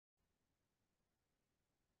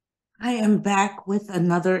I am back with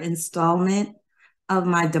another installment of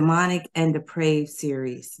my Demonic and Depraved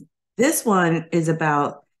series. This one is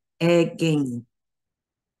about Ed Gein.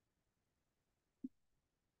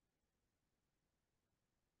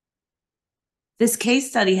 This case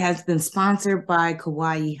study has been sponsored by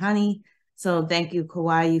Kawaii Honey. So thank you,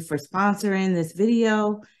 Kawaii, for sponsoring this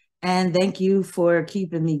video. And thank you for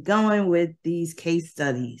keeping me going with these case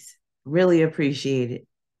studies. Really appreciate it.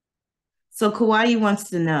 So Kawaii wants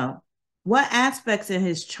to know, what aspects in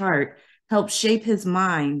his chart help shape his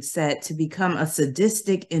mindset to become a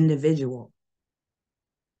sadistic individual?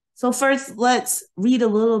 So first, let's read a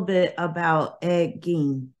little bit about Ed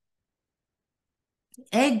Gein.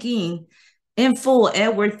 Ed Gein, in full,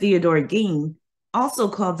 Edward Theodore Gein, also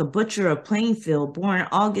called the Butcher of Plainfield, born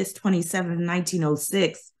August 27,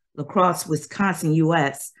 1906, La Crosse, Wisconsin,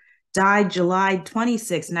 U.S., died July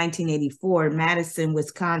 26, 1984, Madison,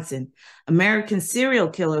 Wisconsin, American serial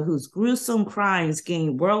killer whose gruesome crimes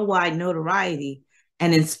gained worldwide notoriety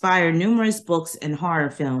and inspired numerous books and horror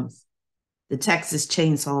films. The Texas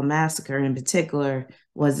Chainsaw Massacre, in particular,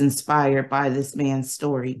 was inspired by this man's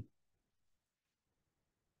story.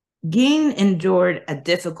 Gein endured a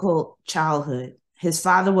difficult childhood. His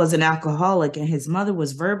father was an alcoholic and his mother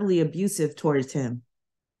was verbally abusive towards him.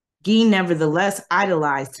 Gein nevertheless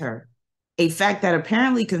idolized her, a fact that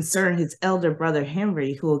apparently concerned his elder brother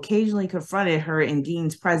Henry, who occasionally confronted her in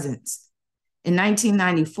Gein's presence. In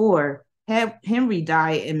 1994, Henry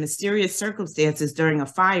died in mysterious circumstances during a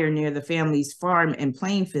fire near the family's farm in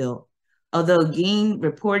Plainfield. Although Gein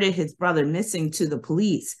reported his brother missing to the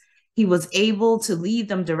police, he was able to lead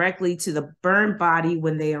them directly to the burned body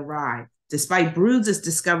when they arrived. Despite bruises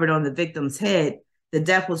discovered on the victim's head, the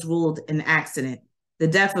death was ruled an accident. The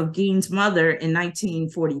death of Gein's mother in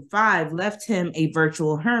 1945 left him a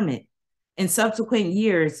virtual hermit. In subsequent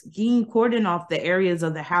years, Gein cordoned off the areas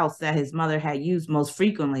of the house that his mother had used most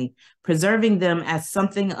frequently, preserving them as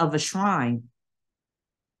something of a shrine.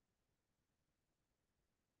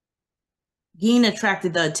 Gein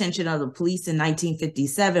attracted the attention of the police in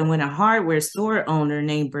 1957 when a hardware store owner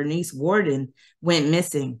named Bernice Warden went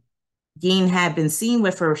missing. Gein had been seen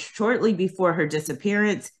with her shortly before her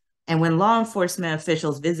disappearance, and when law enforcement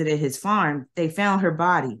officials visited his farm, they found her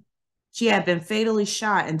body. She had been fatally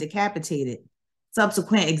shot and decapitated.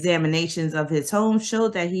 Subsequent examinations of his home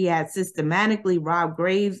showed that he had systematically robbed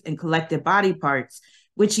graves and collected body parts,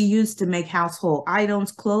 which he used to make household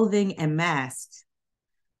items, clothing, and masks.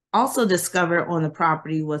 Also discovered on the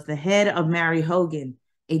property was the head of Mary Hogan,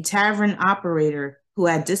 a tavern operator who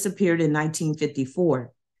had disappeared in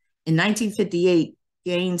 1954. In 1958,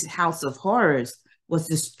 Gein's House of Horrors was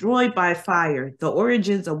destroyed by fire, the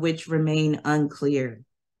origins of which remain unclear.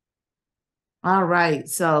 All right,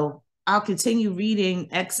 so I'll continue reading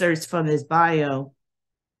excerpts from his bio,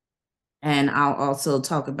 and I'll also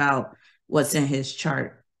talk about what's in his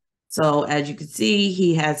chart. So as you can see,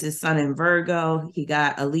 he has his sun in Virgo. He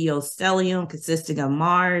got a Leo stellium consisting of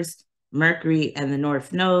Mars, Mercury, and the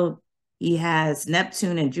North Node. He has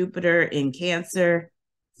Neptune and Jupiter in Cancer,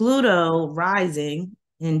 Pluto rising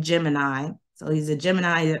in Gemini. So he's a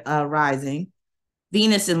Gemini rising.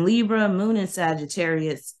 Venus in Libra, Moon in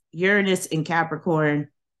Sagittarius, Uranus in Capricorn.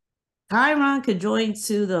 Chiron conjoined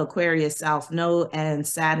to the Aquarius South Node, and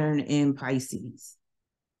Saturn in Pisces.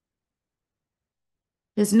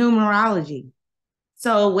 His numerology.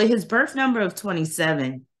 So with his birth number of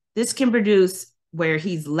 27, this can produce where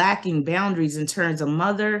he's lacking boundaries in terms of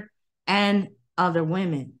mother and other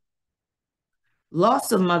women.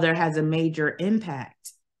 Loss of mother has a major impact.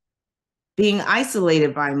 Being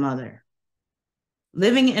isolated by mother.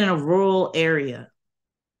 Living in a rural area.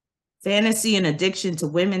 Fantasy and addiction to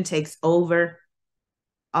women takes over.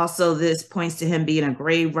 Also, this points to him being a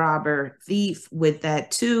grave robber, thief, with that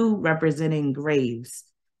 2 representing graves.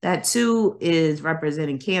 That 2 is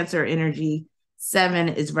representing Cancer energy. 7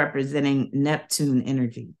 is representing Neptune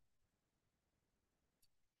energy.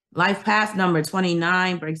 Life path number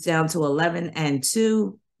 29 breaks down to 11 and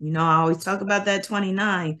 2. You know, I always talk about that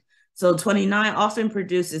 29. So 29 often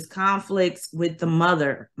produces conflicts with the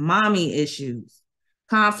mother, mommy issues,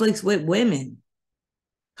 conflicts with women,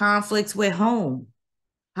 conflicts with home,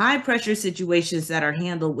 high pressure situations that are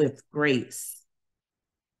handled with grace.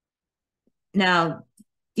 Now,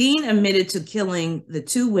 Gein admitted to killing the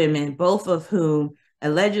 2 women, both of whom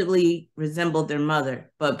allegedly resembled their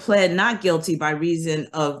mother, but pled not guilty by reason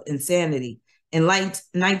of insanity. In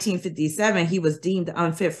 1957, he was deemed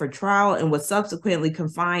unfit for trial and was subsequently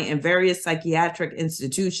confined in various psychiatric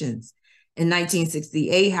institutions. In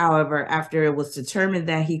 1968, however, after it was determined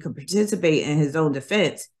that he could participate in his own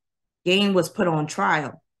defense, Gein was put on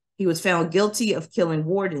trial. He was found guilty of killing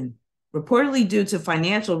Warden. Reportedly due to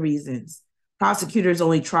financial reasons, prosecutors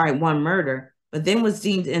only tried one murder, but then was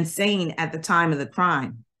deemed insane at the time of the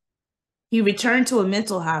crime. He returned to a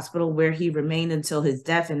mental hospital where he remained until his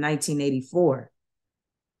death in 1984.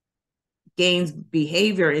 Gein's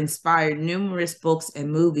behavior inspired numerous books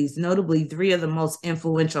and movies, notably 3 of the most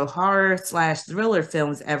influential horror/thriller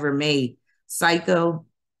films ever made: Psycho,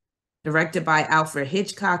 directed by Alfred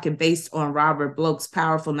Hitchcock and based on Robert Bloch's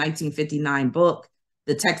powerful 1959 book,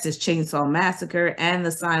 The Texas Chainsaw Massacre, and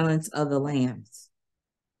The Silence of the Lambs.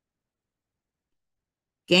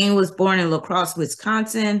 Gein was born in La Crosse,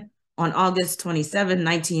 Wisconsin on August 27,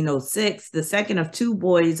 1906, the second of 2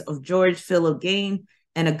 boys of George Philip Gein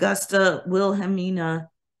and Augusta Wilhelmina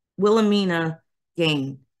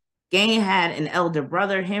Gein. Gein had an elder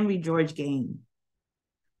brother, Henry George Gein.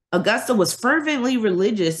 Augusta was fervently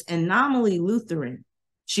religious and nominally Lutheran.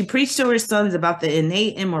 She preached to her sons about the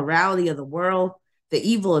innate immorality of the world, the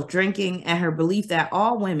evil of drinking, and her belief that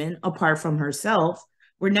all women, apart from herself,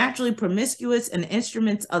 were naturally promiscuous and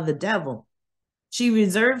instruments of the devil. She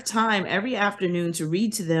reserved time every afternoon to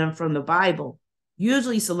read to them from the Bible,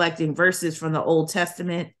 usually selecting verses from the Old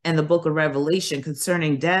Testament and the book of Revelation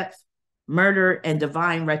concerning death, murder, and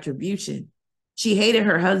divine retribution. She hated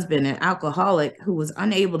her husband, an alcoholic who was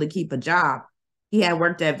unable to keep a job. He had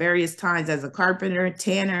worked at various times as a carpenter,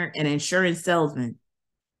 tanner, and insurance salesman.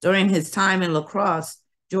 During his time in La Crosse,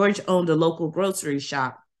 George owned a local grocery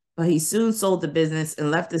shop, but he soon sold the business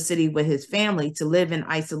and left the city with his family to live in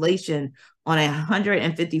isolation on a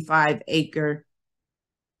 155-acre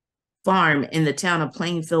farm in the town of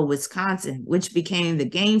Plainfield, Wisconsin, which became the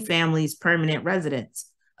Gein family's permanent residence.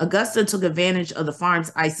 Augusta took advantage of the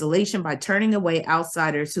farm's isolation by turning away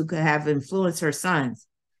outsiders who could have influenced her sons.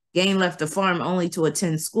 Gein left the farm only to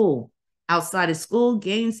attend school. Outside of school,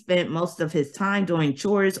 Gein spent most of his time doing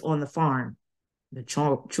chores on the farm. The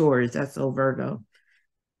chores, that's so Virgo.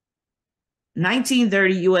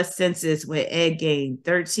 1930 U.S. Census with Ed Gein,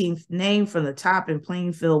 13th name from the top in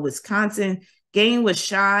Plainfield, Wisconsin. Gein was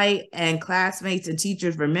shy, and classmates and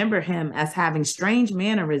teachers remember him as having strange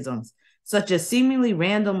mannerisms, such as seemingly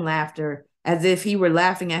random laughter, as if he were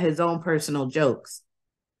laughing at his own personal jokes.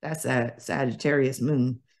 That's a Sagittarius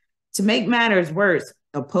moon. To make matters worse,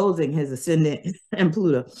 opposing his ascendant and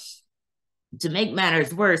Pluto. To make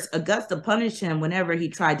matters worse, Augusta punished him whenever he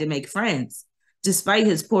tried to make friends. Despite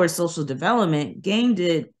his poor social development, Gein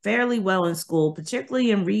did fairly well in school, particularly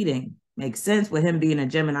in reading. Makes sense with him being a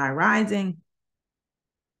Gemini rising.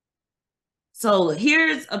 So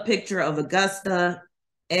here's a picture of Augusta,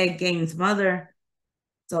 Ed Gein's mother.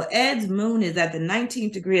 So Ed's moon is at the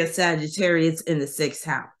 19th degree of Sagittarius in the 6th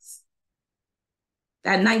house.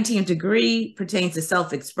 That 19th degree pertains to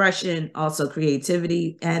self-expression, also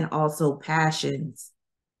creativity, and also passions.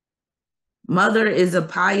 Mother is a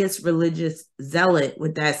pious religious zealot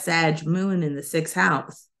with that Sag moon in the 6th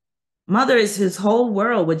house. Mother is his whole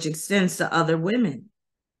world, which extends to other women.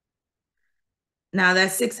 Now, that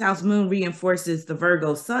 6th house moon reinforces the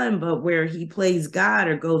Virgo sun, but where he plays God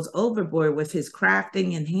or goes overboard with his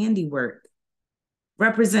crafting and handiwork,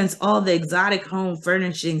 represents all the exotic home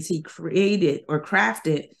furnishings he created or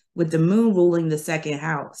crafted with the moon ruling the 2nd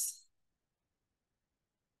house.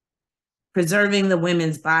 Preserving the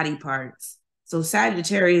women's body parts. So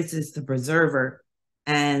Sagittarius is the preserver,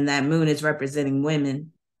 and that moon is representing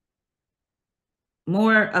women.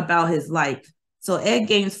 More about his life. So Ed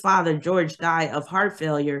Gein's father, George, died of heart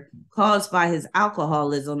failure caused by his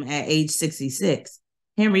alcoholism at age 66.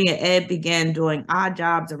 Henry and Ed began doing odd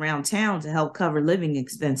jobs around town to help cover living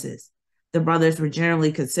expenses. The brothers were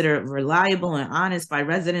generally considered reliable and honest by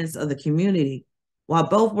residents of the community. While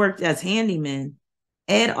both worked as handymen,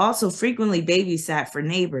 Ed also frequently babysat for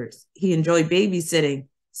neighbors. He enjoyed babysitting,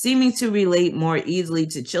 seeming to relate more easily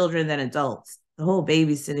to children than adults. The whole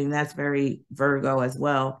babysitting, that's very Virgo as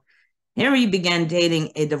well. Henry began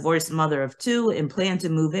dating a divorced mother of 2 and planned to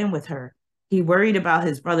move in with her. He worried about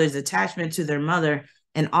his brother's attachment to their mother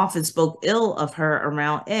and often spoke ill of her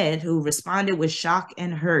around Ed, who responded with shock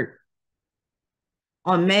and hurt.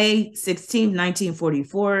 On May 16,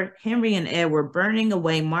 1944, Henry and Ed were burning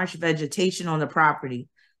away marsh vegetation on the property.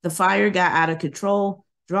 The fire got out of control,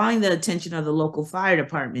 drawing the attention of the local fire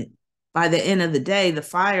department. By the end of the day, the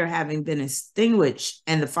fire having been extinguished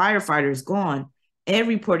and the firefighters gone, Ed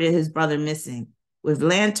reported his brother missing. With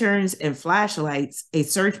lanterns and flashlights, a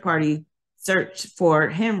search party searched for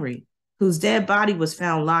Henry, whose dead body was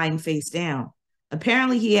found lying face down.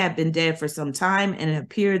 Apparently, he had been dead for some time, and it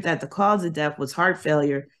appeared that the cause of death was heart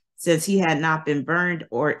failure, since he had not been burned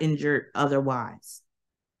or injured otherwise.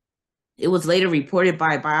 It was later reported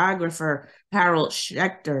by biographer Harold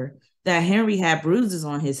Schechter that Henry had bruises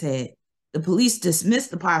on his head. The police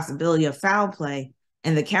dismissed the possibility of foul play,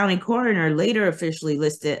 and the county coroner later officially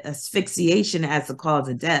listed asphyxiation as the cause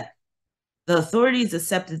of death. The authorities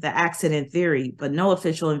accepted the accident theory, but no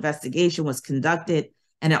official investigation was conducted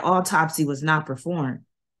and an autopsy was not performed.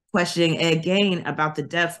 Questioning Ed Gein about the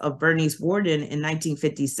death of Bernice Worden in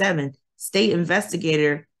 1957, state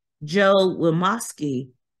investigator Joe Wimowski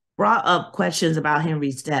brought up questions about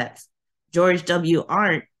Henry's death. George W.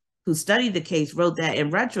 Arndt, who studied the case, wrote that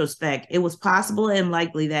in retrospect, it was possible and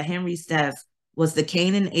likely that Henry's death was the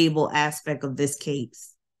Cain and Abel aspect of this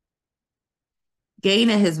case. Gein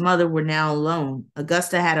and his mother were now alone.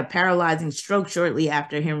 Augusta had a paralyzing stroke shortly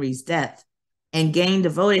after Henry's death, and Gein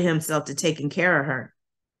devoted himself to taking care of her.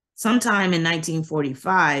 Sometime in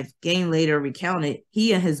 1945, Gein later recounted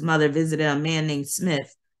he and his mother visited a man named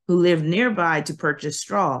Smith who lived nearby to purchase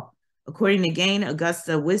straw. According to Gein,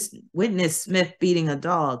 Augusta witnessed Smith beating a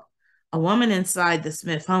dog. A woman inside the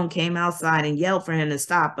Smith home came outside and yelled for him to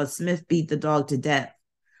stop, but Smith beat the dog to death.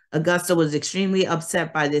 Augusta was extremely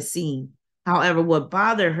upset by this scene. However, what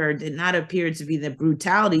bothered her did not appear to be the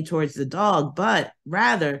brutality towards the dog, but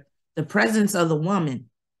rather the presence of the woman.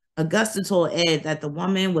 Augusta told Ed that the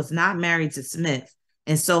woman was not married to Smith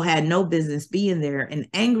and so had no business being there, and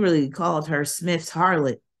angrily called her Smith's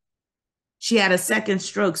harlot. She had a second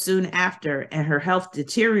stroke soon after, and her health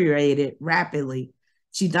deteriorated rapidly.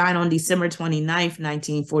 She died on December 29,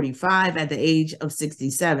 1945, at the age of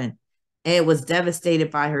 67. Ed was devastated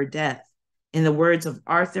by her death. In the words of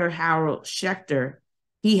Arthur Harold Schechter,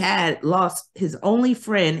 he had lost his only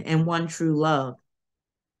friend and one true love.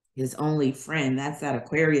 His only friend, that's that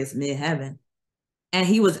Aquarius midheaven. And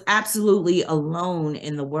he was absolutely alone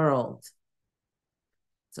in the world.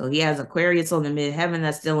 So he has Aquarius on the midheaven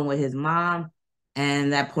that's dealing with his mom,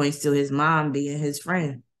 and that points to his mom being his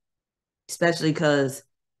friend, especially because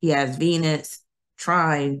he has Venus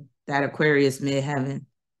trine that Aquarius midheaven.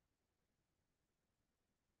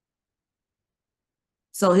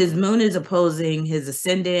 So his moon is opposing his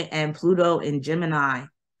ascendant and Pluto in Gemini.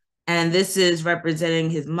 And this is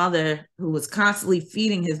representing his mother, who was constantly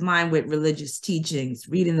feeding his mind with religious teachings,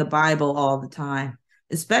 reading the Bible all the time,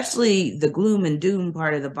 especially the gloom and doom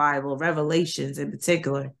part of the Bible, Revelations in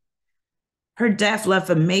particular. Her death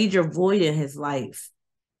left a major void in his life.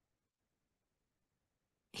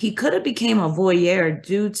 He could have become a voyeur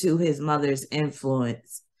due to his mother's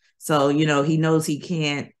influence. So, he knows he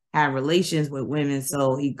can't have relations with women,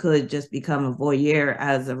 so he could just become a voyeur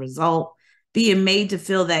as a result, being made to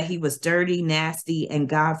feel that he was dirty, nasty, and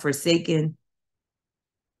God-forsaken.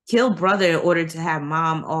 Kill brother in order to have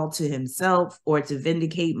mom all to himself, or to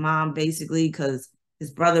vindicate mom, basically, because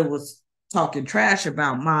his brother was talking trash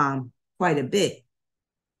about mom quite a bit.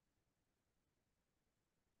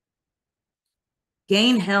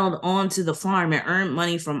 Gein held on to the farm and earned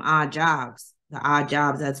money from odd jobs. The odd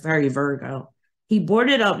jobs, that's very Virgo. He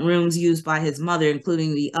boarded up rooms used by his mother,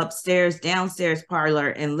 including the upstairs, downstairs parlor,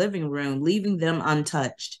 and living room, leaving them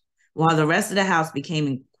untouched. While the rest of the house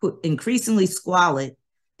became increasingly squalid,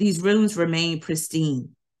 these rooms remained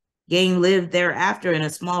pristine. Gein lived thereafter in a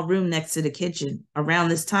small room next to the kitchen. Around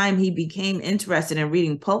this time, he became interested in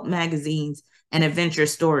reading pulp magazines and adventure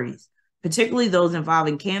stories, particularly those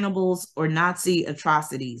involving cannibals or Nazi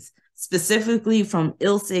atrocities, specifically from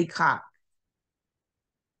Ilse Koch.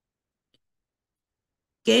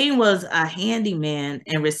 Gein was a handyman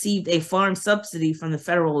and received a farm subsidy from the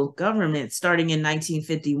federal government starting in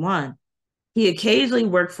 1951. He occasionally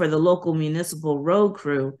worked for the local municipal road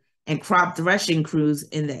crew and crop threshing crews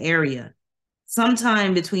in the area.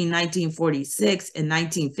 Sometime between 1946 and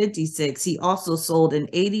 1956, he also sold an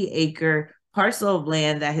 80-acre parcel of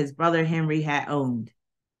land that his brother Henry had owned.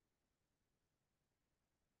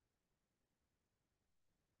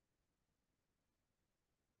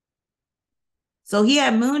 So he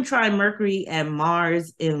had Moon trine Mercury and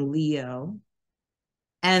Mars in Leo.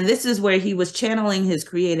 And this is where he was channeling his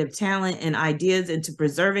creative talent and ideas into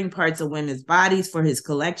preserving parts of women's bodies for his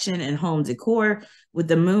collection and home decor, with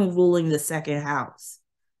the moon ruling the second house.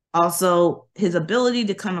 Also, his ability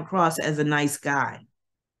to come across as a nice guy.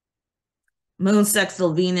 Moon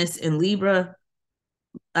sextile Venus in Libra.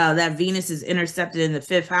 That Venus is intercepted in the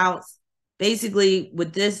fifth house. Basically,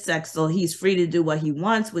 with this sextile, he's free to do what he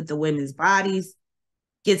wants with the women's bodies.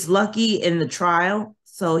 Gets lucky in the trial.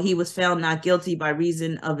 So he was found not guilty by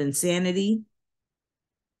reason of insanity.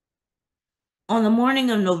 On the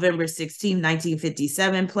morning of November 16,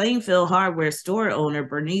 1957, Plainfield hardware store owner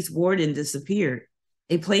Bernice Worden disappeared.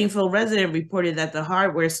 A Plainfield resident reported that the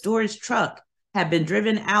hardware store's truck had been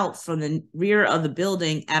driven out from the rear of the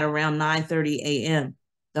building at around 9:30 a.m.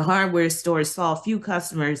 The hardware store saw few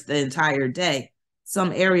customers the entire day.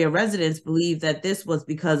 Some area residents believe that this was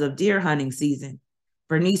because of deer hunting season.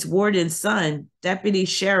 Bernice Worden's son, Deputy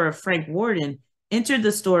Sheriff Frank Worden, entered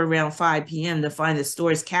the store around 5 p.m. to find the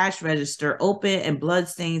store's cash register open and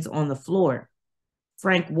bloodstains on the floor.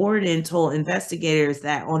 Frank Worden told investigators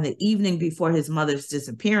that on the evening before his mother's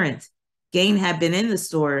disappearance, Gein had been in the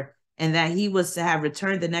store and that he was to have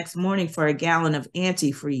returned the next morning for a gallon of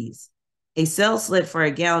antifreeze. A sales slip for a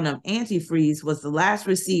gallon of antifreeze was the last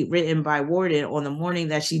receipt written by Worden on the morning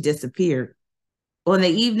that she disappeared. On the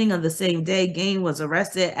evening of the same day, Gein was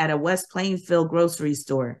arrested at a West Plainfield grocery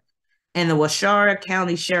store, and the Washara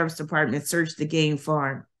County Sheriff's Department searched the Gein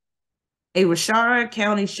farm. A Washara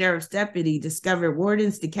County Sheriff's deputy discovered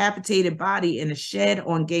Worden's decapitated body in a shed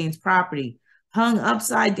on Gein's property, hung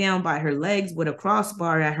upside down by her legs with a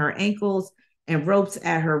crossbar at her ankles and ropes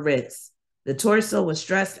at her wrists. The torso was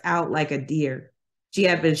stretched out like a deer. She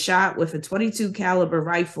had been shot with a .22 caliber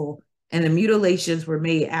rifle, and the mutilations were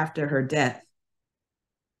made after her death.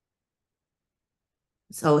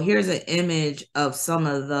 So here's an image of some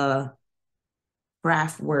of the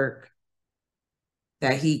craft work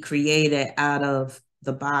that he created out of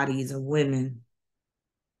the bodies of women.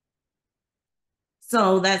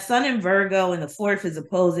 So that Sun in Virgo in the 4th is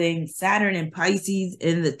opposing Saturn and Pisces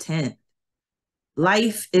in the 10th.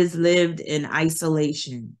 Life is lived in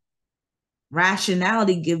isolation.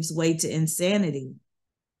 Rationality gives way to insanity.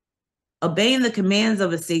 Obeying the commands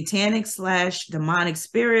of a satanic/demonic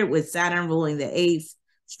spirit with Saturn ruling the 8th,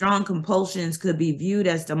 strong compulsions could be viewed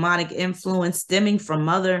as demonic influence stemming from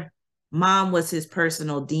mother. Mom was his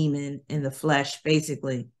personal demon in the flesh,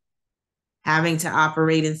 basically, having to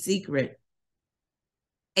operate in secret.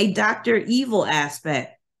 A Dr. Evil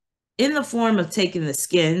aspect in the form of taking the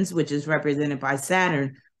skins, which is represented by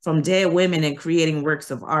Saturn, from dead women and creating works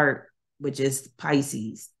of art, which is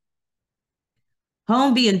Pisces.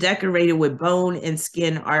 Home being decorated with bone and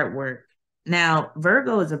skin artwork. Now,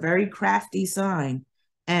 Virgo is a very crafty sign,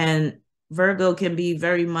 and Virgo can be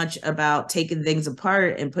very much about taking things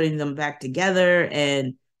apart and putting them back together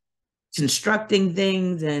and constructing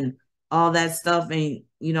things and all that stuff. And,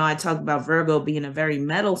 you know, I talk about Virgo being a very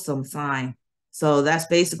meddlesome sign. So that's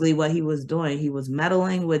basically what he was doing. He was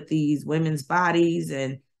meddling with these women's bodies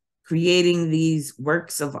and creating these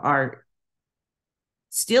works of art.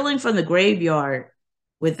 Stealing from the graveyard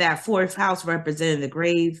with that 4th house representing the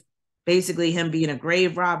grave, basically him being a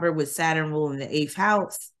grave robber with Saturn ruling the 8th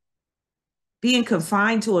house. Being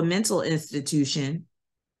confined to a mental institution,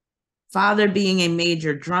 father being a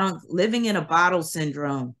major drunk, living in a bottle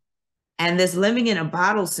syndrome. And this living in a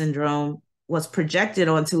bottle syndrome was projected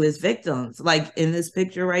onto his victims, like in this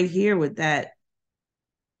picture right here with that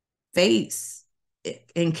face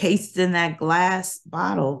encased in that glass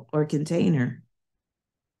bottle or container.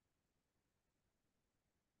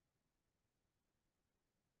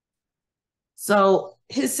 So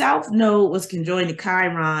his South Node was conjoined to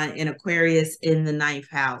Chiron in Aquarius in the 9th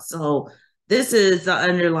house. So this is the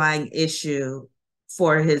underlying issue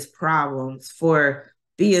for his problems, for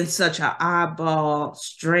being such an oddball,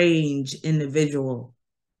 strange individual.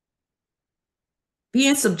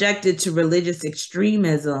 Being subjected to religious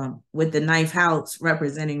extremism with the 9th house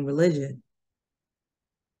representing religion.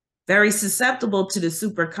 Very susceptible to the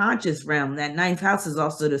superconscious realm. That 9th house is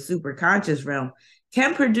also the superconscious realm.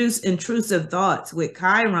 Can produce intrusive thoughts with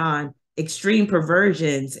Chiron, extreme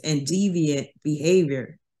perversions, and deviant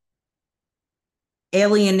behavior.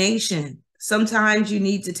 Alienation. Sometimes you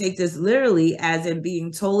need to take this literally as in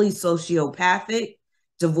being totally sociopathic,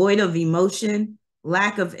 devoid of emotion,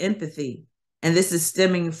 lack of empathy. And this is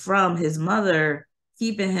stemming from his mother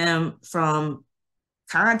keeping him from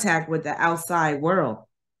contact with the outside world.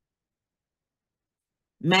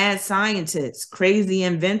 Mad scientist, crazy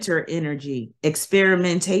inventor energy,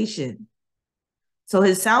 experimentation. So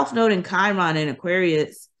his South Node in Chiron in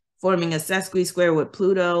Aquarius forming a sesqui-square with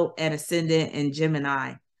Pluto and ascendant in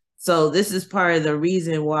Gemini. So this is part of the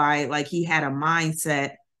reason why, like, he had a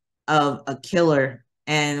mindset of a killer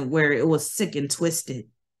and where it was sick and twisted.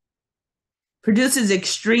 Produces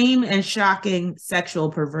extreme and shocking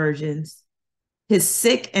sexual perversions. His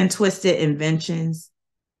sick and twisted inventions.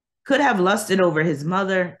 Could have lusted over his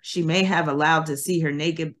mother. She may have allowed to see her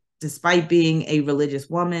naked despite being a religious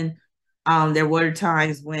woman. There were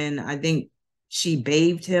times when I think she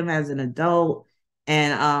bathed him as an adult,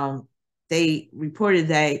 and they reported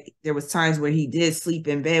that there was times where he did sleep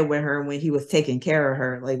in bed with her when he was taking care of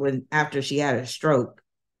her, like when after she had a stroke.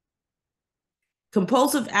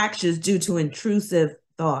 Compulsive actions due to intrusive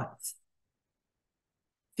thoughts.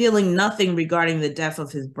 Feeling nothing regarding the death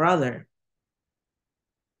of his brother.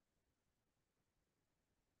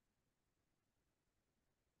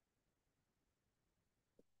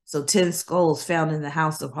 So 10 skulls found in the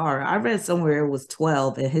house of horror. I read somewhere it was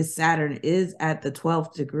 12, and his Saturn is at the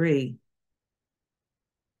 12th degree.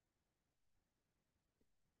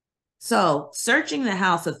 So, searching the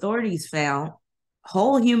house, authorities found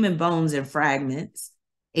whole human bones and fragments,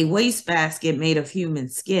 a wastebasket made of human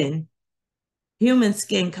skin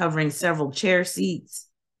covering several chair seats,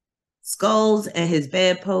 skulls and his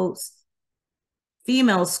bedpost,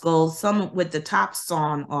 female skulls, some with the top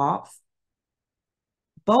sawn off,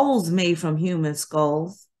 bowls made from human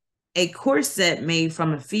skulls, a corset made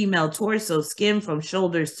from a female torso, skin from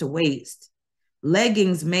shoulders to waist,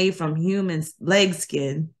 leggings made from human leg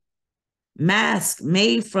skin, mask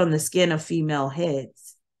made from the skin of female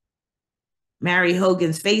heads, Mary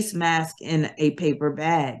Hogan's face mask in a paper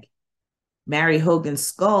bag, Mary Hogan's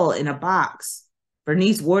skull in a box,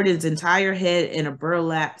 Bernice Worden's entire head in a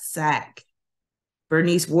burlap sack,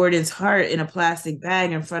 Bernice Worden's heart in a plastic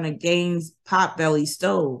bag in front of Gein's potbelly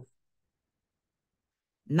stove,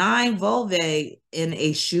 9 vulvae in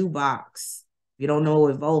a shoebox. If you don't know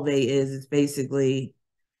what vulvae is, it's basically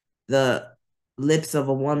the lips of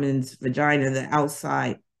a woman's vagina, the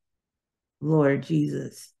outside. Lord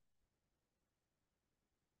Jesus.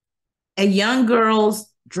 A young girl's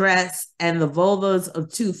dress and the vulvas of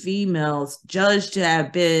 2 females judged to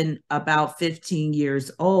have been about 15 years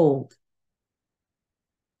old.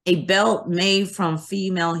 A belt made from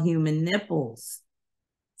female human nipples,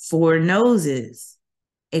 4 noses,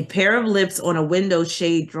 a pair of lips on a window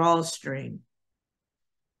shade drawstring,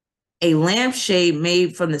 a lampshade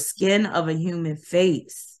made from the skin of a human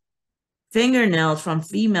face, fingernails from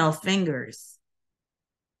female fingers.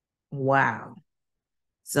 Wow.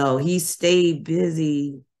 So he stayed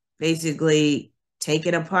busy basically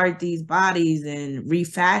taking apart these bodies and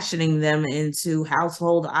refashioning them into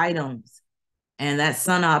household items. And that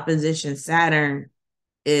sun opposition Saturn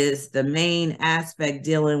is the main aspect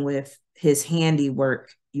dealing with his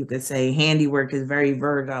handiwork. You could say handiwork is very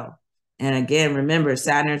Virgo. And again, remember,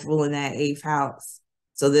 Saturn's ruling that 8th house.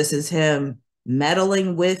 So this is him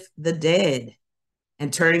meddling with the dead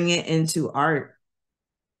and turning it into art.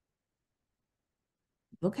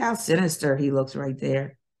 Look how sinister he looks right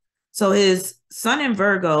there. So his sun in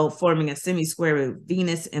Virgo forming a semi-square with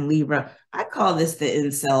Venus and Libra. I call this the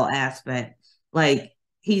incel aspect. Like,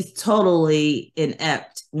 he's totally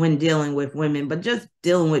inept when dealing with women, but just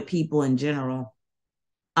dealing with people in general.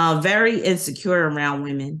 Very insecure around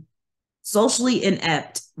women. Socially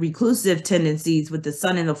inept, reclusive tendencies with the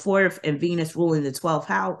sun in the 4th and Venus ruling the 12th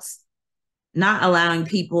house. Not allowing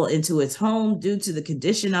people into his home due to the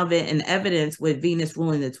condition of it, and evidence with Venus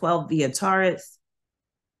ruling the 12th via Taurus.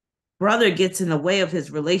 Brother gets in the way of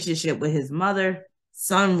his relationship with his mother.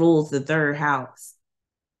 Sun rules the 3rd house.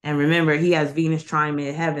 And remember, he has Venus trine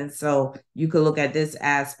mid-heaven, so you could look at this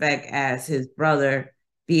aspect as his brother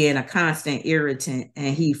being a constant irritant,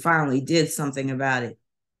 and he finally did something about it.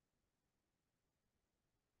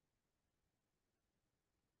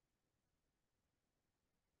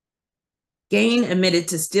 Gein admitted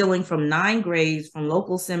to stealing from 9 graves from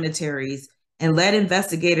local cemeteries and led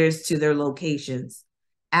investigators to their locations.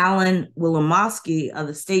 Alan Wilimowski of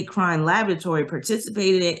the State Crime Laboratory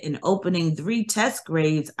participated in opening 3 test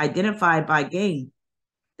graves identified by Gein.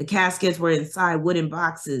 The caskets were inside wooden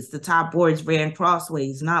boxes. The top boards ran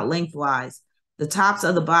crossways, not lengthwise. The tops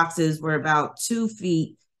of the boxes were about 2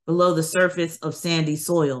 feet below the surface of sandy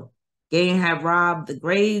soil. Gein had robbed the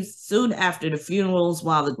graves soon after the funerals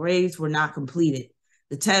while the graves were not completed.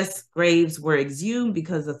 The test graves were exhumed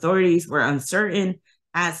because authorities were uncertain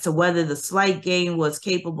as to whether the slight Gein was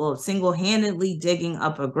capable of single-handedly digging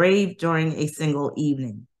up a grave during a single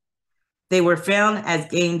evening. They were found as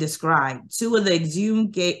Gein described. 2 of the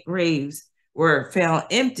exhumed graves were found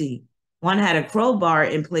empty. One had a crowbar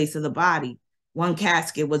in place of the body. 1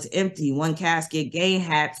 casket was empty. 1 casket Gein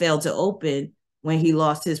had failed to open when he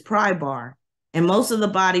lost his pry bar. And most of the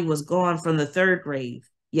body was gone from the 3rd grave.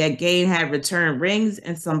 Yet Gein had returned rings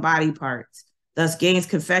and some body parts. Thus, Gein's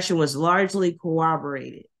confession was largely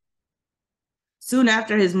corroborated. Soon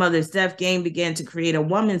after his mother's death, Gein began to create a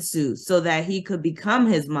woman suit so that he could become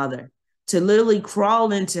his mother, to literally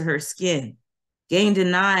crawl into her skin. Gein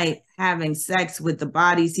denied having sex with the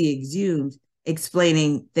bodies he exhumed,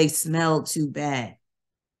 explaining they smelled too bad.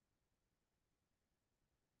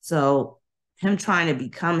 So him trying to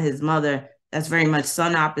become his mother, that's very much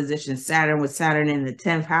sun opposition Saturn, with Saturn in the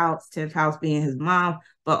 10th house being his mom,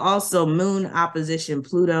 but also moon opposition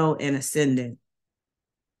Pluto and ascendant,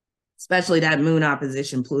 especially that moon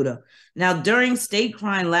opposition Pluto. Now, during State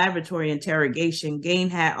Crime Laboratory interrogation, Gein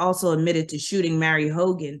had also admitted to shooting Mary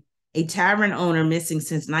Hogan, a tavern owner missing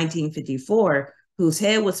since 1954, whose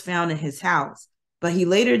head was found in his house. but he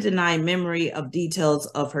later denied memory of details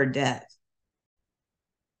of her death.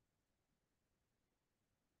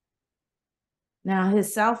 Now,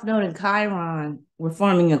 his South Node and Chiron were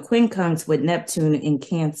forming a quincunx with Neptune in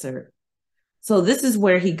Cancer. So this is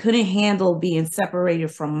where he couldn't handle being separated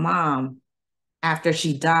from mom after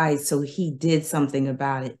she died, so he did something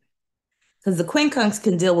about it. Because the quincunx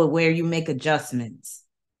can deal with where you make adjustments.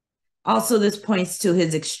 Also, this points to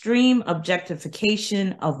his extreme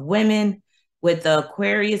objectification of women, with the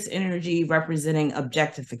Aquarius energy representing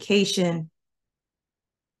objectification.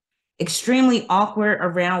 Extremely awkward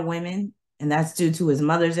around women, and that's due to his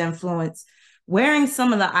mother's influence. Wearing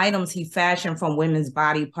some of the items he fashioned from women's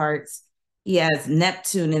body parts. He has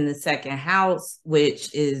Neptune in the second house,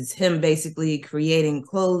 which is him basically creating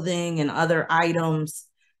clothing and other items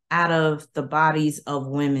out of the bodies of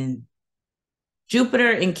women.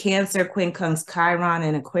 Jupiter in Cancer, quincunx Chiron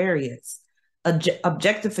in Aquarius.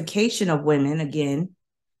 Objectification of women, again.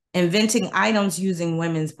 Inventing items using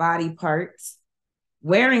women's body parts.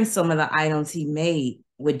 Wearing some of the items he made,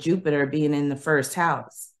 with Jupiter being in the first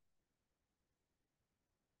house.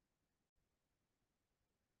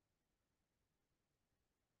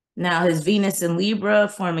 Now his Venus in Libra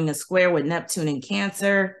forming a square with Neptune in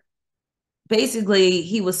Cancer. Basically,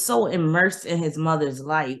 he was so immersed in his mother's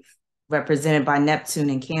life, represented by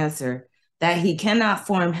Neptune in Cancer, that he cannot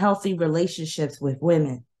form healthy relationships with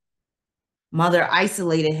women. Mother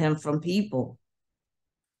isolated him from people.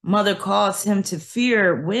 Mother caused him to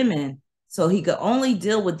fear women, so he could only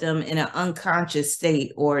deal with them in an unconscious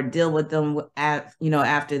state or deal with them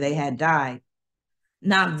after they had died.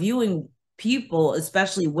 Not viewing people,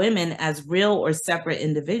 especially women, as real or separate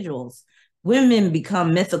individuals. Women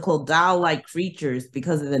become mythical doll-like creatures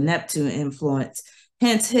because of the Neptune influence,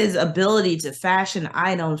 hence his ability to fashion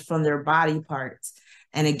items from their body parts.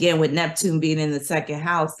 And again, with Neptune being in the second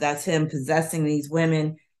house, that's him possessing these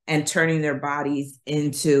women and turning their bodies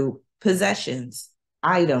into possessions,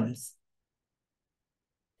 items.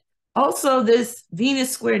 Also, this Venus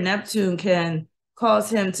square Neptune can cause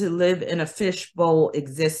him to live in a fishbowl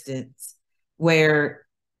existence where,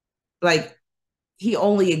 like, he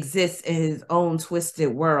only exists in his own twisted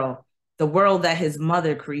world, the world that his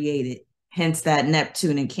mother created, hence that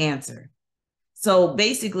Neptune in Cancer. So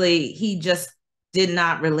basically, he just did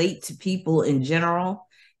not relate to people in general.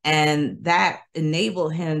 And that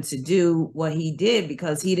enabled him to do what he did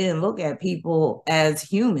because he didn't look at people as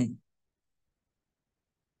human.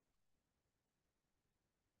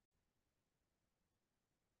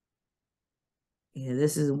 Yeah,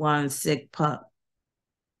 this is one sick pup.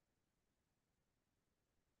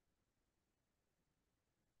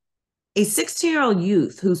 A 16-year-old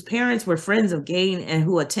youth whose parents were friends of Gein and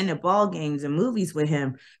who attended ball games and movies with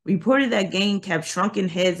him reported that Gein kept shrunken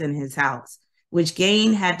heads in his house, which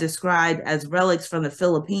Gein had described as relics from the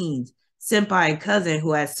Philippines, sent by a cousin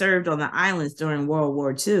who had served on the islands during World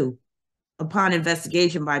War II. Upon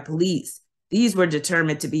investigation by police, these were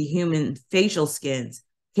determined to be human facial skins,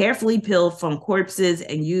 carefully peeled from corpses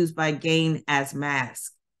and used by Gein as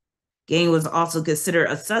masks. Gein was also considered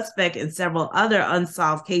a suspect in several other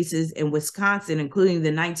unsolved cases in Wisconsin, including the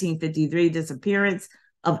 1953 disappearance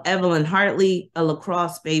of Evelyn Hartley, a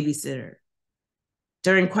lacrosse babysitter.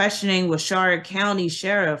 During questioning, Washara County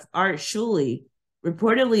Sheriff Art Shuley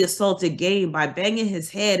reportedly assaulted Gein by banging his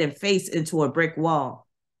head and face into a brick wall.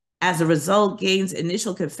 As a result, Gein's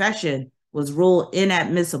initial confession was ruled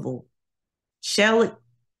inadmissible.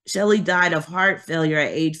 Shelley died of heart failure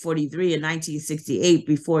at age 43 in 1968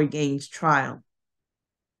 before Gein's trial.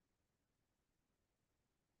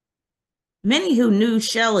 Many who knew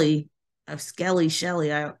Shelley,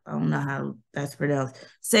 Shelley, I don't know how that's pronounced,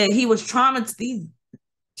 said he was traumatized.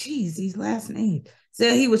 These last names.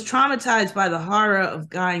 Said he was traumatized by the horror of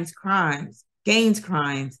Gein's crimes.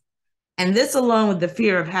 And this, along with the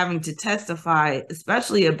fear of having to testify,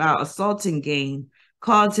 especially about assaulting Gein,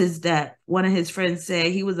 caused his death. One of his friends said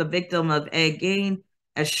he was a victim of Ed Gein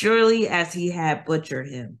as surely as he had butchered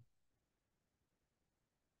him.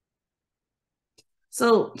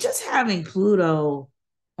 So just having Pluto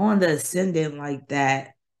on the ascendant like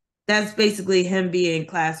that, that's basically him being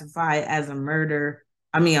classified as a murderer,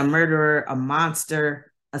 a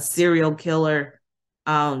monster, a serial killer,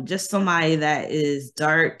 just somebody that is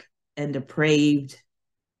dark and depraved.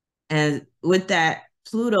 And with that,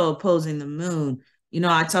 Pluto opposing the moon,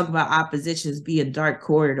 I talk about oppositions being dark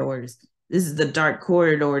corridors. This is the dark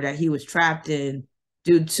corridor that he was trapped in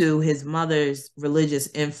due to his mother's religious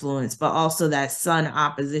influence, but also that Sun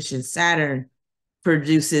opposition Saturn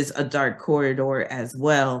produces a dark corridor as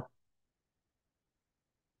well.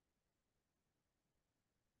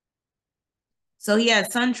 So he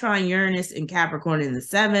had Sun trine Uranus in Capricorn in the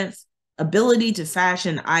 7th, ability to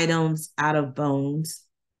fashion items out of bones,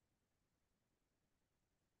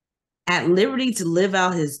 at liberty to live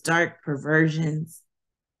out his dark perversions,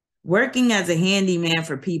 working as a handyman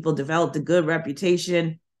for people, developed a good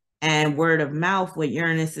reputation and word of mouth with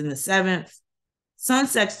Uranus in the 7th, Sun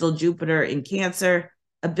sextile Jupiter in Cancer,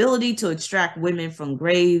 ability to extract women from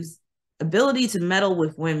graves, ability to meddle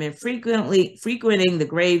with women, frequenting the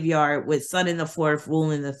graveyard with Sun in the 4th,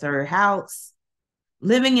 ruling the 3rd house,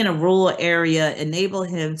 living in a rural area, enable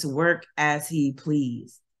him to work as he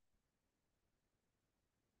pleased.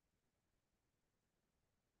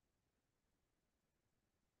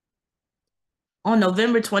 On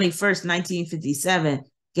November 21st, 1957,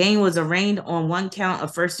 Gein was arraigned on one count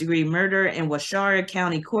of first-degree murder in Washara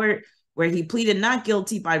County Court, where he pleaded not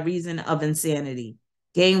guilty by reason of insanity.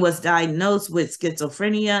 Gein was diagnosed with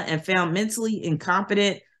schizophrenia and found mentally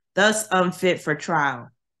incompetent, thus unfit for trial.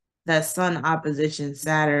 That Sun opposition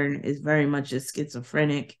Saturn is very much a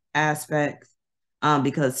schizophrenic aspect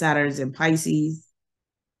because Saturn's in Pisces.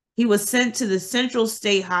 He was sent to the Central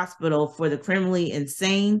State Hospital for the criminally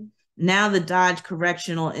insane, now the Dodge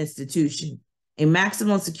Correctional Institution, a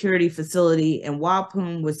maximum security facility in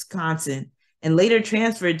Waupun, Wisconsin, and later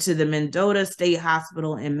transferred to the Mendota State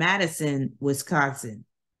Hospital in Madison, Wisconsin.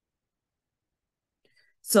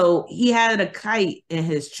 So he had a kite in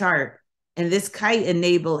his chart, and this kite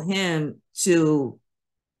enabled him to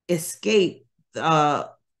escape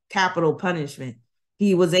capital punishment.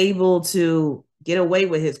 He was able to get away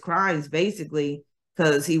with his crimes, basically,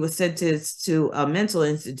 because he was sentenced to a mental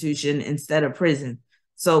institution instead of prison.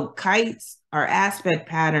 So kites are aspect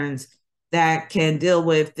patterns that can deal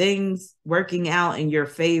with things working out in your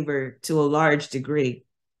favor to a large degree.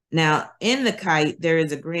 Now, in the kite, there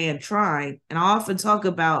is a grand trine, and I often talk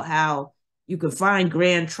about how you can find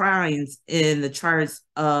grand trines in the charts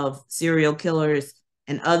of serial killers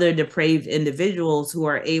and other depraved individuals who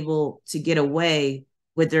are able to get away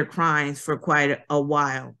with their crimes for quite a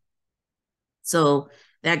while. So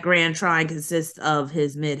that grand trine consists of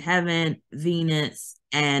his midheaven, Venus,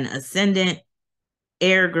 and ascendant,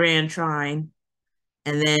 air grand trine.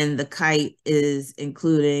 And then the kite is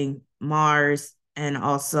including Mars and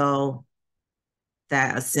also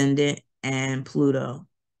that ascendant and Pluto.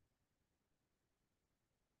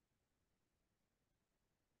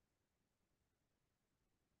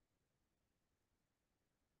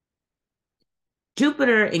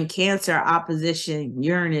 Jupiter in Cancer opposition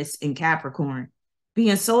Uranus in Capricorn,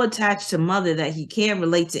 being so attached to mother that he can't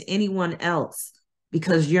relate to anyone else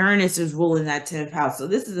because Uranus is ruling that 10th house. So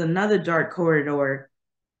this is another dark corridor.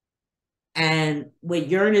 And with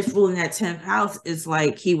Uranus ruling that 10th house, it's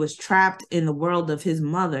like he was trapped in the world of his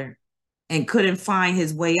mother and couldn't find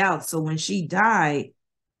his way out. So when she died,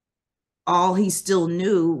 all he still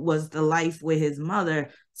knew was the life with his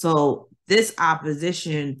mother. So this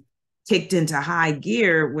opposition kicked into high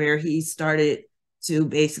gear where he started to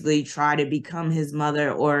basically try to become his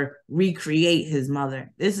mother or recreate his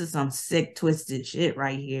mother. This is some sick, twisted shit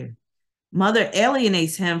right here. Mother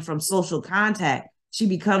alienates him from social contact. She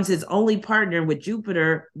becomes his only partner with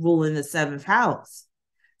Jupiter ruling the 7th house.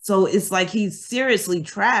 So it's like he's seriously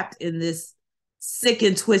trapped in this sick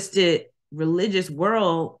and twisted religious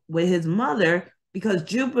world with his mother because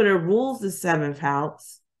Jupiter rules the 7th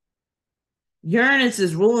house. Uranus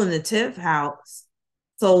is ruling the 10th house.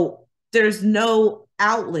 So there's no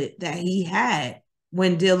outlet that he had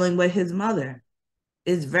when dealing with his mother.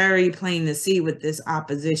 It's very plain to see with this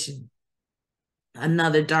opposition.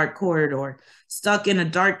 Another dark corridor, stuck in a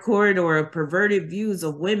dark corridor of perverted views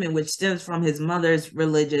of women, which stems from his mother's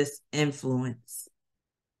religious influence.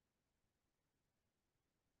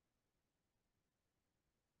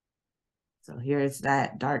 So here's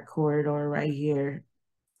that dark corridor right here,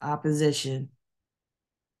 opposition.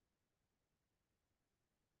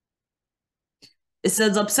 It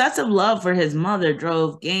says obsessive love for his mother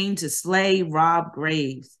drove Gein to slay, rob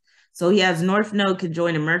graves. So he has North Node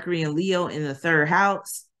conjoined Mercury and Leo in the 3rd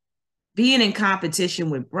house. Being in competition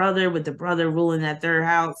with the brother ruling that 3rd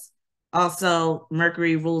house. Also,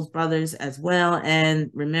 Mercury rules brothers as well. And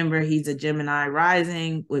remember, he's a Gemini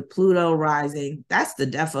rising with Pluto rising. That's the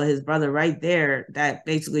death of his brother right there. That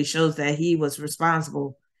basically shows that he was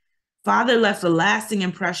responsible. Father left a lasting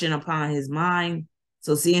impression upon his mind.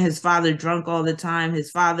 So seeing his father drunk all the time, his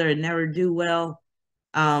father would never do well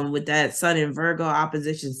with that Sun in Virgo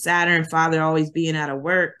opposition Saturn, father always being out of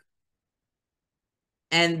work.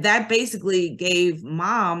 And that basically gave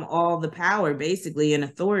mom all the power, basically, and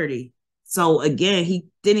authority. So again, he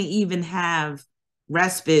didn't even have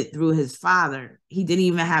respite through his father. He didn't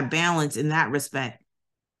even have balance in that respect.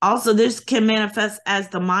 Also, this can manifest as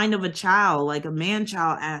the mind of a child, like a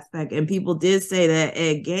man-child aspect. And people did say that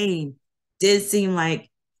Ed Gein did seem like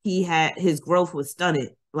his growth was stunted,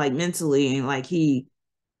 like mentally, and like he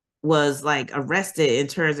was like arrested in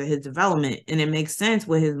terms of his development. And it makes sense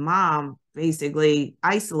with his mom basically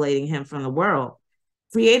isolating him from the world.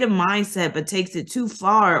 Creative mindset, but takes it too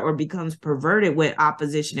far or becomes perverted with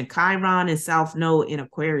opposition to Chiron and South Node in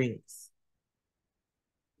Aquarius.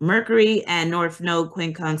 Mercury and North Node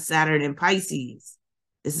quincunx Saturn in Pisces.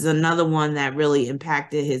 This is another one that really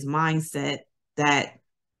impacted his mindset, that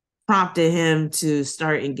prompted him to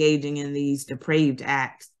start engaging in these depraved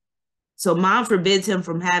acts. So mom forbids him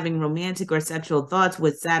from having romantic or sexual thoughts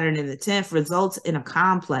with Saturn in the 10th, results in a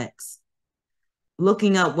complex.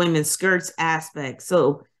 Looking up women's skirts aspect.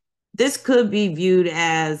 So this could be viewed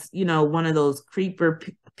as, one of those peeper,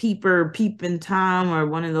 peeping Tom, or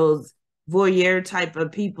one of those voyeur type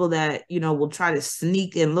of people that, will try to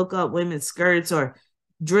sneak and look up women's skirts, or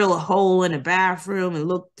drill a hole in a bathroom and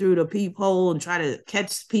look through the peephole and try to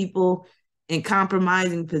catch people in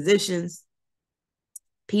compromising positions.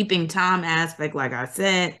 Peeping Tom aspect, like I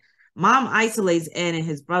said. Mom isolates Ed and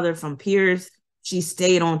his brother from peers. She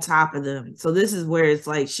stayed on top of them. So this is where it's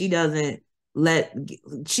like she doesn't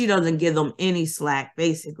give them any slack,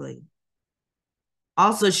 basically.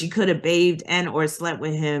 Also, she could have bathed and or slept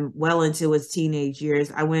with him well into his teenage years.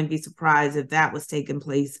 I wouldn't be surprised if that was taking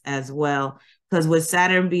place as well. Because with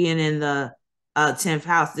Saturn being in the 10th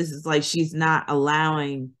house, this is like she's not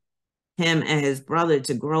allowing him and his brother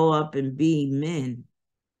to grow up and be men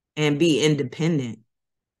and be independent.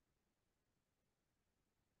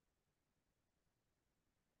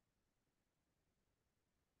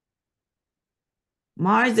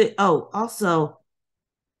 Also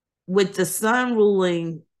with the sun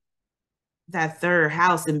ruling that third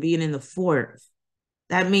house and being in the fourth,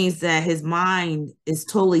 that means that his mind is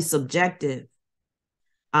totally subjective.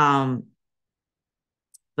 But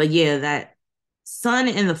yeah, that sun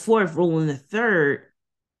in the fourth ruling the third,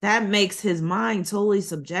 that makes his mind totally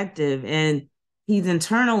subjective, and he's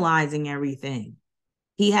internalizing everything.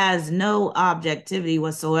 He has no objectivity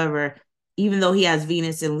whatsoever. Even though he has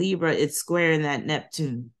Venus in Libra, it's square in that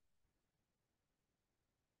Neptune.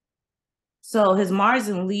 So his Mars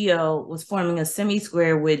in Leo was forming a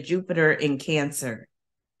semi-square with Jupiter in Cancer.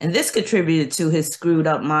 And this contributed to his screwed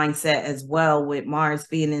up mindset as well, with Mars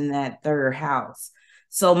being in that third house.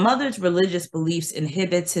 So mother's religious beliefs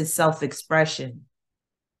inhibits his self-expression.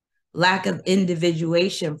 Lack of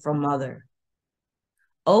individuation from mother.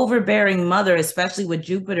 Overbearing mother, especially with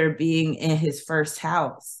Jupiter being in his first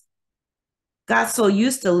house. Got so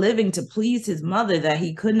used to living to please his mother that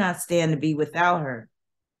he could not stand to be without her.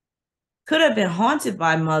 Could have been haunted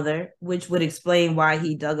by mother, which would explain why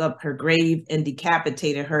he dug up her grave and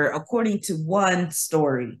decapitated her, according to one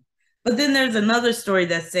story. But then there's another story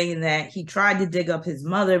that's saying that he tried to dig up his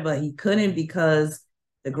mother, but he couldn't because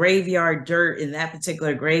the graveyard dirt in that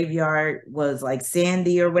particular graveyard was like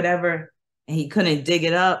sandy or whatever, and he couldn't dig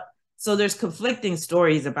it up. So there's conflicting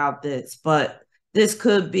stories about this, but this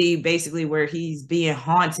could be basically where he's being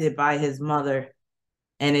haunted by his mother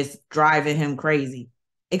and it's driving him crazy.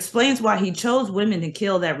 Explains why he chose women to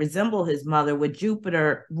kill that resemble his mother, with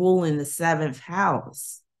Jupiter ruling the 7th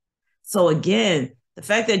house. So again, the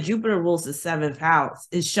fact that Jupiter rules the 7th house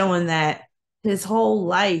is showing that his whole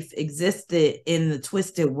life existed in the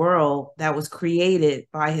twisted world that was created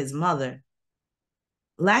by his mother.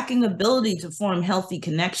 Lacking ability to form healthy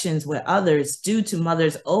connections with others due to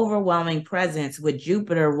mother's overwhelming presence, with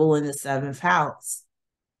Jupiter ruling the 7th house.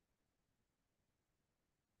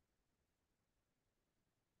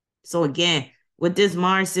 So again, with this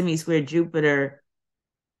Mars semi-square Jupiter,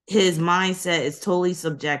 his mindset is totally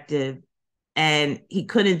subjective, and he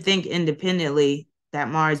couldn't think independently, that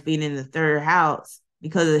Mars being in the third house,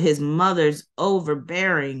 because of his mother's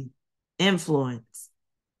overbearing influence.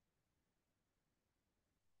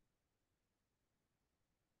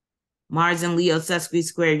 Mars in Leo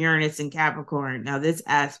sesqui-square Uranus in Capricorn. Now this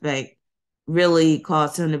aspect really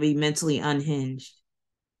caused him to be mentally unhinged.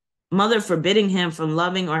 Mother forbidding him from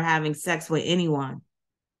loving or having sex with anyone.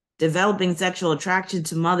 Developing sexual attraction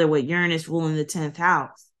to mother, with Uranus ruling the 10th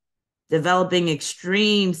house. Developing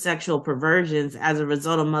extreme sexual perversions as a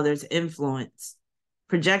result of mother's influence.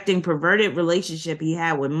 Projecting perverted relationship he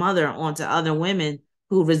had with mother onto other women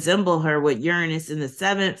who resemble her, with Uranus in the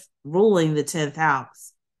 7th ruling the 10th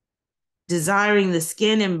house. Desiring the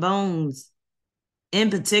skin and bones, in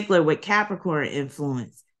particular with Capricorn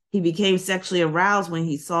influence. He became sexually aroused when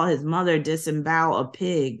he saw his mother disembowel a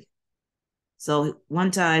pig. So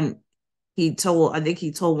one time I think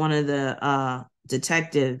he told one of the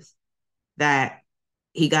detectives that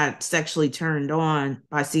he got sexually turned on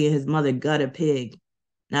by seeing his mother gut a pig.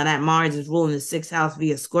 Now that Mars is ruling the sixth house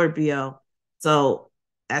via Scorpio. So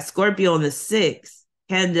that Scorpio in the sixth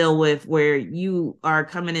can deal with where you are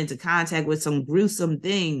coming into contact with some gruesome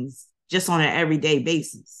things just on an everyday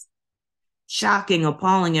basis. Shocking,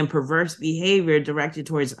 appalling, and perverse behavior directed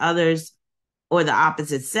towards others or the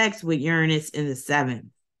opposite sex with Uranus in the seventh.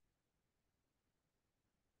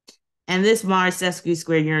 And this Mars sesqui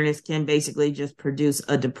square Uranus can basically just produce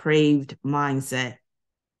a depraved mindset.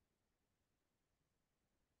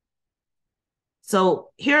 So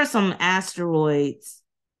here are some asteroids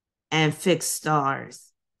and fixed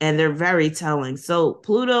stars, and they're very telling. So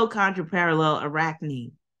Pluto contraparallel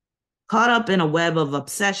Arachne, caught up in a web of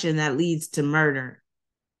obsession that leads to murder.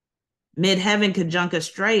 Midheaven conjunct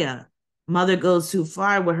Estrella, mother goes too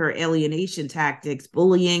far with her alienation tactics,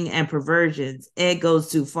 bullying, and perversions. Ed goes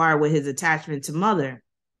too far with his attachment to mother.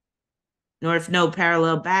 North Node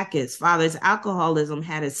parallel Bacchus, father's alcoholism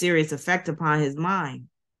had a serious effect upon his mind.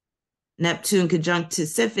 Neptune conjunct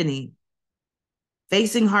Tisiphone,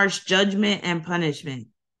 facing harsh judgment and punishment.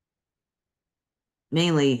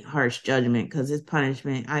 Mainly harsh judgment, because his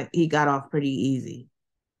punishment, he got off pretty easy.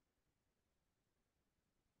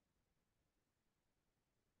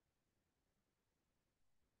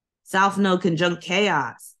 South Node conjunct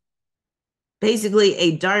Chaos. Basically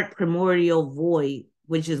a dark primordial void,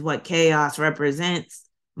 which is what chaos represents.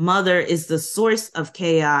 Mother is the source of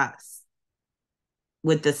chaos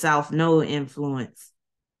with the South Node influence.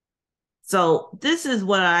 So this is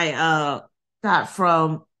what I got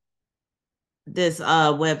from this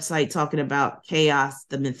website talking about chaos,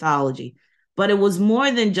 the mythology. But it was more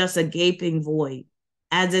than just a gaping void,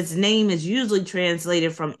 as its name is usually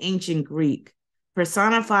translated from ancient Greek.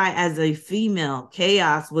 Personified as a female,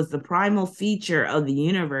 chaos was the primal feature of the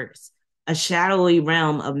universe, a shadowy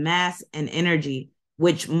realm of mass and energy,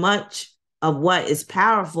 which much of what is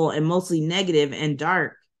powerful and mostly negative and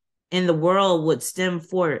dark in the world would stem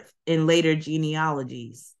forth in later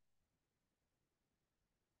genealogies.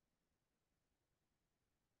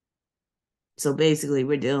 So basically,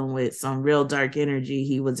 we're dealing with some real dark energy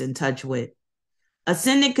he was in touch with.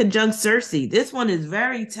 Ascendant conjunct Circe. This one is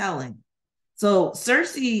very telling. So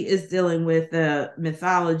Circe is dealing with a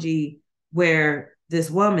mythology where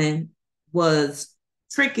this woman was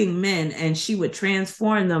tricking men and she would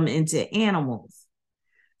transform them into animals.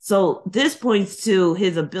 So this points to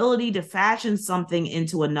his ability to fashion something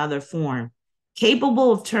into another form,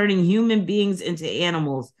 capable of turning human beings into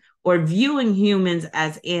animals or viewing humans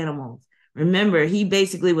as animals. Remember, he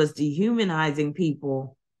basically was dehumanizing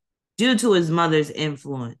people due to his mother's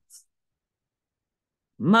influence.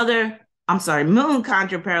 Moon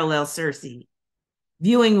contraparallel Circe,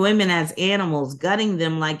 viewing women as animals, gutting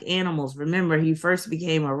them like animals. Remember, he first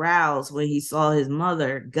became aroused when he saw his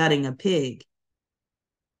mother gutting a pig.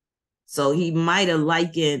 So he might have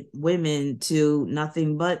likened women to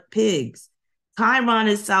nothing but pigs. Chiron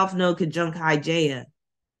is South Node conjunct Hygeia.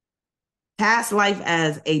 Past life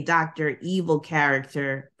as a Dr. Evil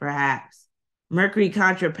character, perhaps. Mercury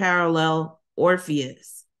contraparallel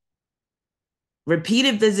Orpheus.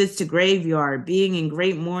 Repeated visits to graveyard, being in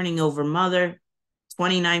great mourning over mother,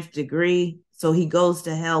 29th degree. So he goes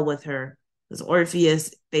to hell with her. Because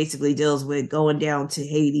Orpheus basically deals with going down to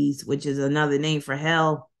Hades, which is another name for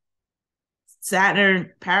hell.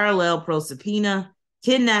 Saturn parallel Proserpina,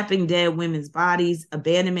 kidnapping dead women's bodies,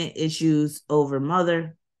 abandonment issues over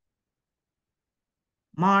mother.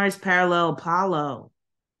 Mars parallel Apollo.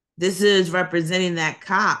 This is representing that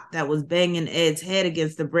cop that was banging Ed's head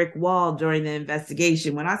against the brick wall during the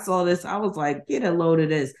investigation. When I saw this, I was like, get a load of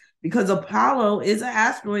this. Because Apollo is an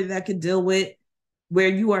asteroid that could deal with where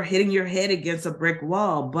you are hitting your head against a brick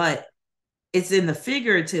wall, but it's in the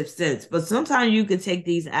figurative sense. But sometimes you could take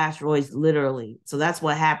these asteroids literally. So that's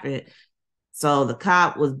what happened. So the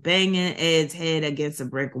cop was banging Ed's head against a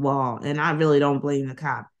brick wall. And I really don't blame the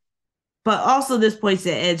cop. But also this points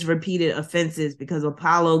to Ed's repeated offenses, because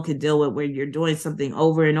Apollo could deal with where you're doing something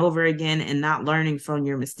over and over again and not learning from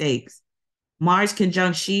your mistakes. Mars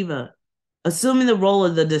conjunct Shiva, assuming the role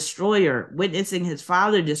of the destroyer, witnessing his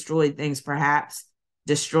father destroy things, perhaps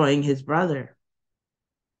destroying his brother,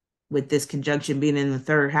 with this conjunction being in the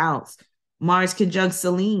third house. Mars conjunct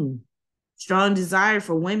Selene, strong desire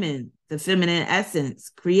for women, the feminine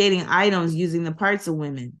essence, creating items using the parts of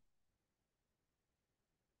women.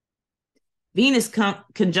 Venus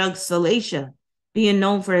conjunct Salacia, being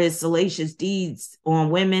known for his salacious deeds on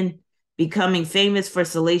women, becoming famous for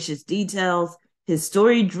salacious details. His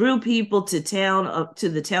story drew people to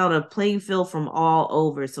the town of Plainfield from all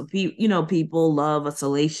over. So people love a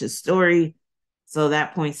salacious story. So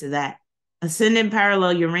that points to that. Ascendant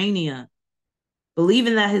parallel Urania,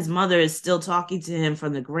 believing that his mother is still talking to him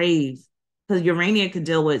from the grave, because Urania could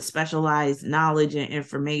deal with specialized knowledge and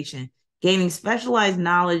information, gaining specialized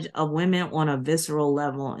knowledge of women on a visceral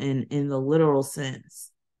level in the literal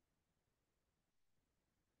sense.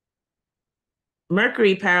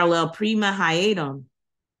 Mercury parallel Prima Hiatum,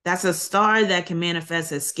 that's a star that can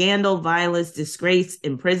manifest as scandal, violence, disgrace,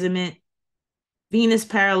 imprisonment. Venus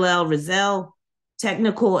parallel Rizal,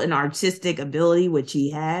 technical and artistic ability, which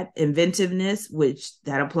he had, inventiveness, which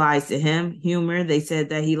that applies to him, humor. They said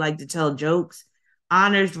that he liked to tell jokes,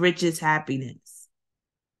 honors, riches, happiness.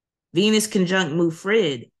 Venus conjunct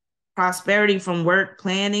Mufrid, prosperity from work,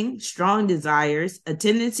 planning, strong desires, a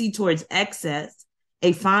tendency towards excess,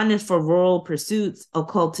 a fondness for rural pursuits,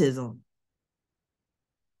 occultism.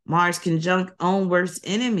 Mars conjunct own worst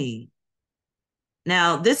enemy.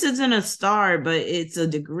 Now, this isn't a star, but it's a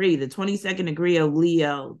degree, the 22nd degree of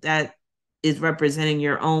Leo, that is representing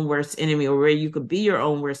your own worst enemy, or where you could be your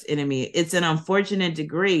own worst enemy. It's an unfortunate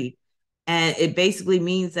degree, and it basically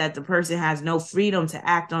means that the person has no freedom to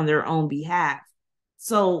act on their own behalf.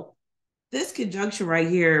 So this conjunction right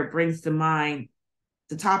here brings to mind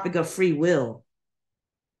the topic of free will,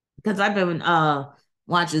 because I've been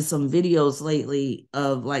watching some videos lately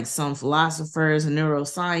of like some philosophers and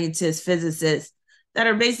neuroscientists, physicists, that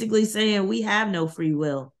are basically saying we have no free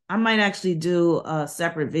will. I might actually do a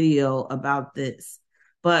separate video about this,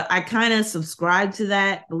 but I kind of subscribe to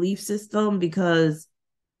that belief system, because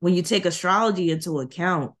when you take astrology into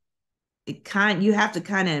account, you have to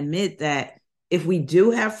kind of admit that if we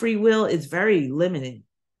do have free will, it's very limited.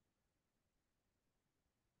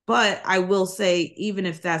 But I will say, even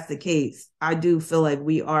if that's the case, I do feel like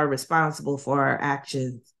we are responsible for our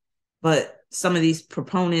actions. But some of these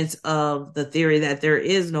proponents of the theory that there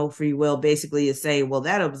is no free will basically is saying, well,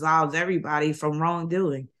 that absolves everybody from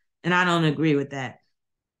wrongdoing. And I don't agree with that.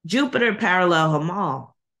 Jupiter parallel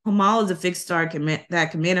Hamal. Hamal is a fixed star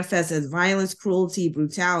that can manifest as violence, cruelty,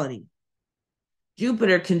 brutality.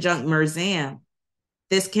 Jupiter conjunct Merzam.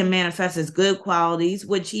 This can manifest as good qualities,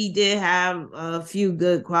 which he did have a few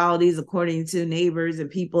good qualities according to neighbors and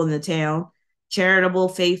people in the town. Charitable,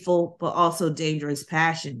 faithful, but also dangerous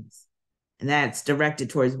passions. And that's directed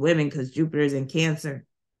towards women because Jupiter's in Cancer.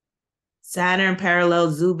 Saturn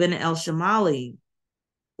parallel Zubin El Shamali.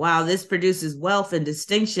 While this produces wealth and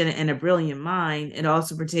distinction and a brilliant mind, it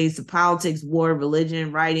also pertains to politics, war,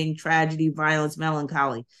 religion, writing, tragedy, violence,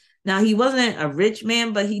 melancholy. Now, he wasn't a rich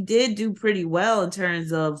man, but he did do pretty well in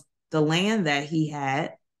terms of the land that he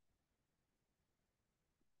had.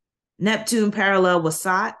 Neptune parallel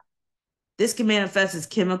Wasat. This can manifest as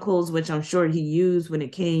chemicals, which I'm sure he used when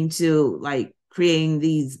it came to like creating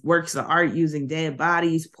these works of art using dead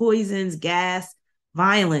bodies, poisons, gas,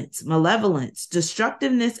 violence, malevolence,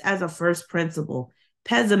 destructiveness as a first principle,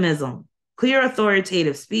 pessimism, clear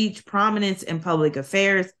authoritative speech, prominence in public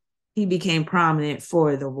affairs. He became prominent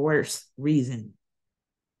for the worst reason.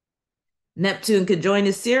 Neptune conjoined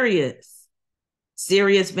to Sirius.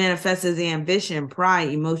 Sirius manifests as ambition, pride,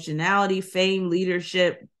 emotionality, fame,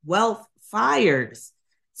 leadership, wealth, fires.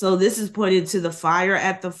 So this is pointed to the fire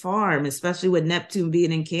at the farm, especially with Neptune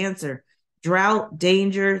being in Cancer. Drought,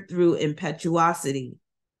 danger through impetuosity.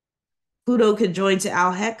 Pluto conjoined to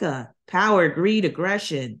Alheka, power, greed,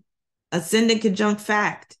 aggression. Ascendant conjunct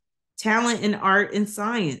Fact, talent in art and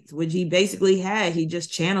science, which he basically had. He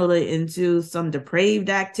just channeled it into some depraved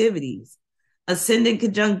activities. Ascendant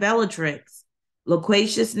conjunct Bellatrix,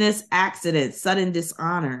 loquaciousness, accident, sudden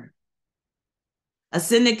dishonor.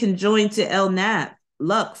 Ascendant conjoined to El Nap,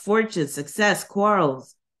 luck, fortune, success,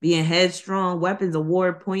 quarrels, being headstrong, weapons of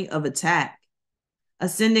war, point of attack.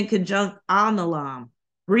 Ascendant conjunct Al-Nalam,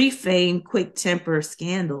 brief fame, quick temper,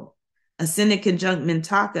 scandal. Ascendant conjunct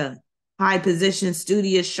Mintaka, high position,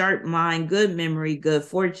 studious, sharp mind, good memory, good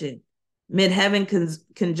fortune. Midheaven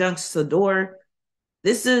conjunct Sador.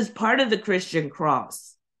 This is part of the Christian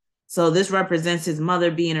cross. So this represents his mother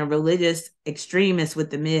being a religious extremist, with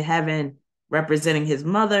the midheaven representing his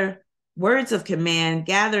mother. Words of command,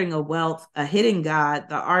 gathering of wealth, a hidden God,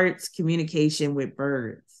 the arts, communication with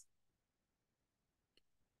birds.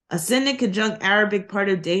 Ascendant conjunct Arabic part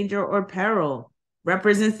of danger or peril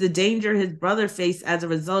represents the danger his brother faced as a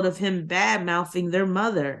result of him bad-mouthing their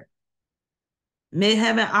mother.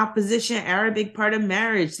 Midheaven opposition Arabic part of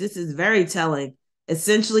marriage. This is very telling.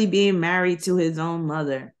 Essentially being married to his own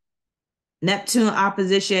mother. Neptune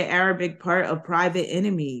opposition Arabic part of private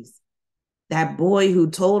enemies. That boy who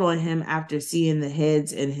told on him after seeing the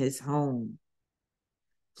heads in his home.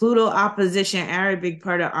 Pluto opposition Arabic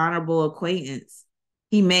part of honorable acquaintance.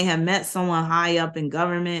 He may have met someone high up in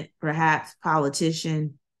government, perhaps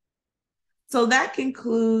politician. So that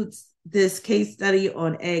concludes this case study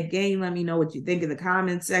on Ed Gein. Let me know what you think in the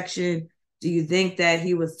comments section. Do you think that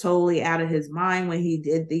he was totally out of his mind when he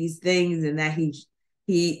did these things, and that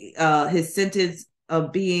his sentence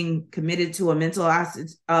of being committed to a mental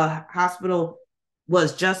hospital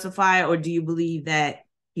was justified, or do you believe that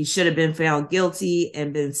he should have been found guilty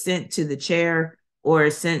and been sent to the chair or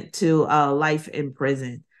sent to life in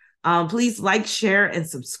prison? Please like, share, and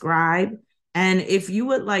subscribe. And if you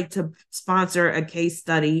would like to sponsor a case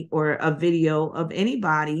study or a video of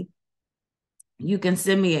anybody, you can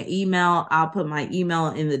send me an email. I'll put my email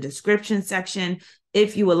in the description section.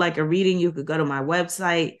 If you would like a reading, you could go to my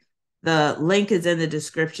website. The link is in the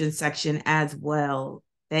description section as well.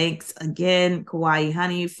 Thanks again, Kawaii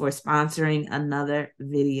Honey, for sponsoring another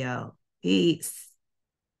video. Peace.